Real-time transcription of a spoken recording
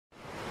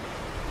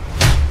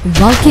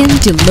Welcome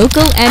to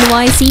Local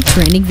NYC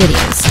Trending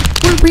Videos.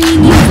 We're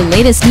bringing you the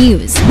latest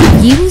news,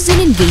 reviews, and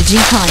engaging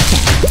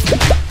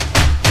content.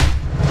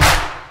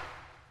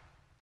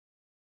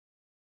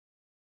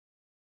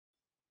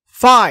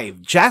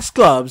 5 jazz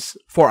clubs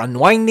for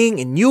unwinding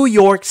in New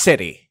York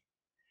City.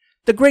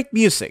 The great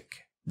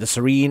music, the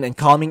serene and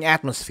calming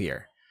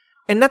atmosphere,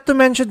 and not to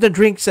mention the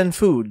drinks and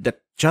food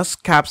that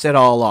just caps it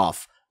all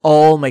off,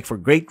 all make for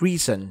great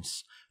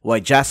reasons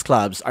why jazz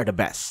clubs are the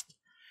best.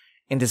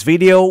 In this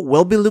video,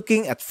 we'll be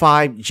looking at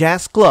 5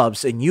 jazz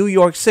clubs in New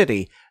York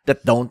City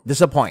that don't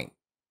disappoint.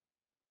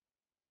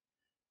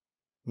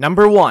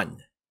 Number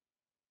 1.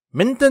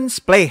 Minton's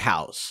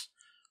Playhouse.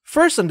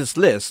 First on this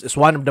list is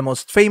one of the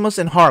most famous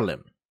in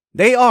Harlem.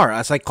 They are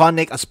as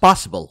iconic as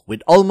possible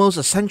with almost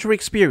a century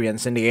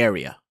experience in the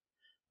area.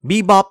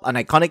 Bebop, an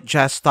iconic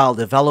jazz style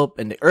developed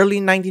in the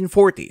early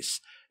 1940s,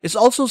 is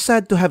also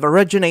said to have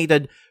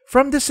originated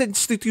from this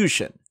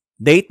institution.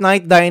 Date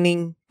night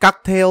dining,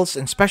 cocktails,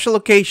 and special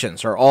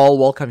occasions are all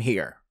welcome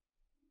here.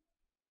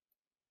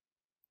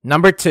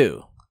 Number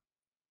 2.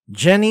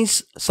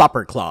 Jenny's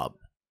Supper Club.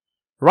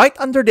 Right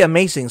under the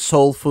amazing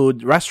soul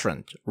food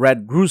restaurant,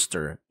 Red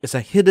Rooster is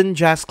a hidden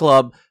jazz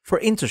club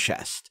for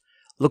enthusiasts.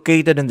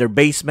 Located in their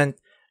basement,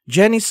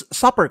 Jenny's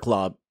Supper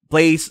Club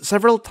plays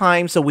several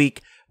times a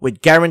week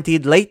with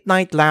guaranteed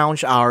late-night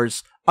lounge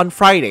hours on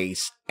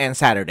Fridays and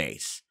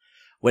Saturdays.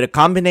 With a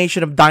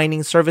combination of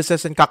dining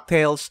services and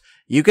cocktails,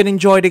 you can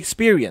enjoy the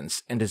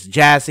experience in this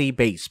jazzy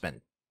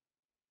basement.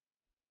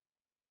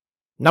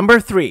 Number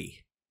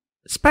 3.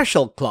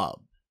 Special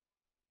Club.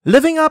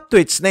 Living up to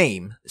its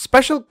name,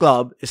 Special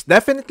Club is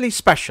definitely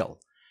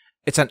special.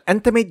 It's an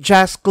intimate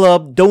jazz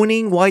club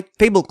donning white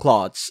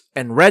tablecloths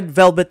and red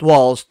velvet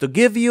walls to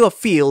give you a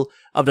feel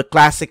of the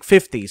classic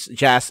 50s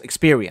jazz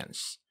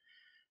experience.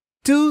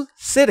 2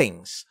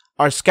 sittings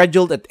are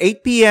scheduled at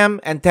 8 p.m.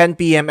 and 10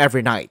 p.m.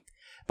 every night,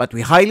 but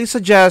we highly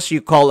suggest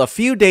you call a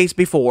few days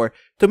before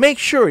to make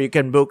sure you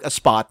can book a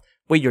spot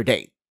with your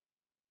date.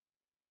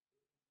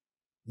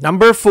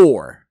 Number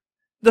 4.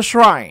 The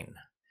Shrine.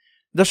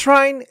 The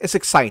Shrine is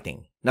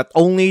exciting. Not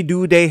only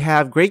do they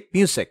have great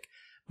music,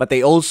 but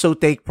they also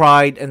take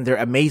pride in their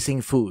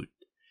amazing food.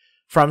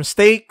 From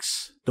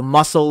steaks to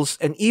mussels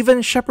and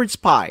even shepherd's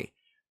pie,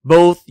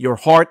 both your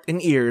heart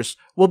and ears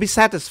will be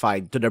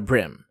satisfied to the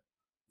brim.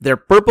 Their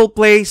Purple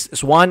Place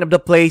is one of the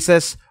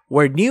places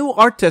where new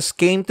artists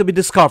came to be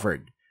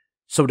discovered,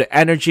 so the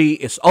energy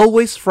is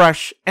always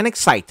fresh and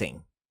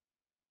exciting.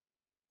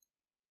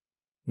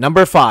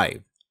 Number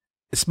 5.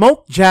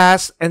 Smoke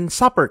Jazz and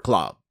Supper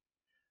Club.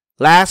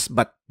 Last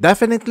but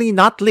definitely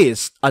not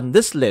least on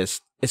this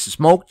list is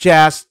Smoke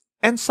Jazz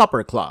and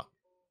Supper Club.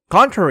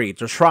 Contrary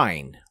to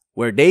Shrine,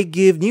 where they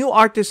give new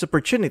artists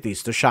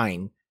opportunities to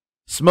shine,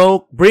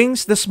 Smoke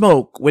brings the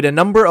smoke with a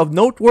number of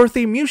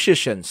noteworthy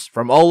musicians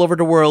from all over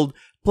the world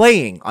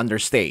playing on their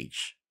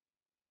stage.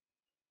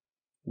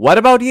 What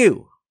about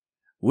you?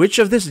 Which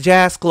of these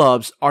jazz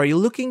clubs are you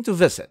looking to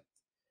visit?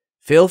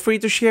 Feel free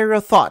to share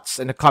your thoughts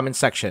in the comment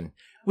section.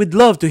 We'd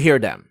love to hear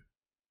them.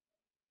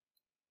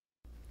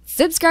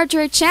 Subscribe to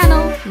our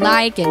channel,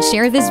 like, and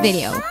share this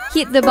video.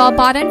 Hit the bell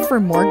button for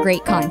more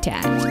great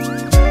content.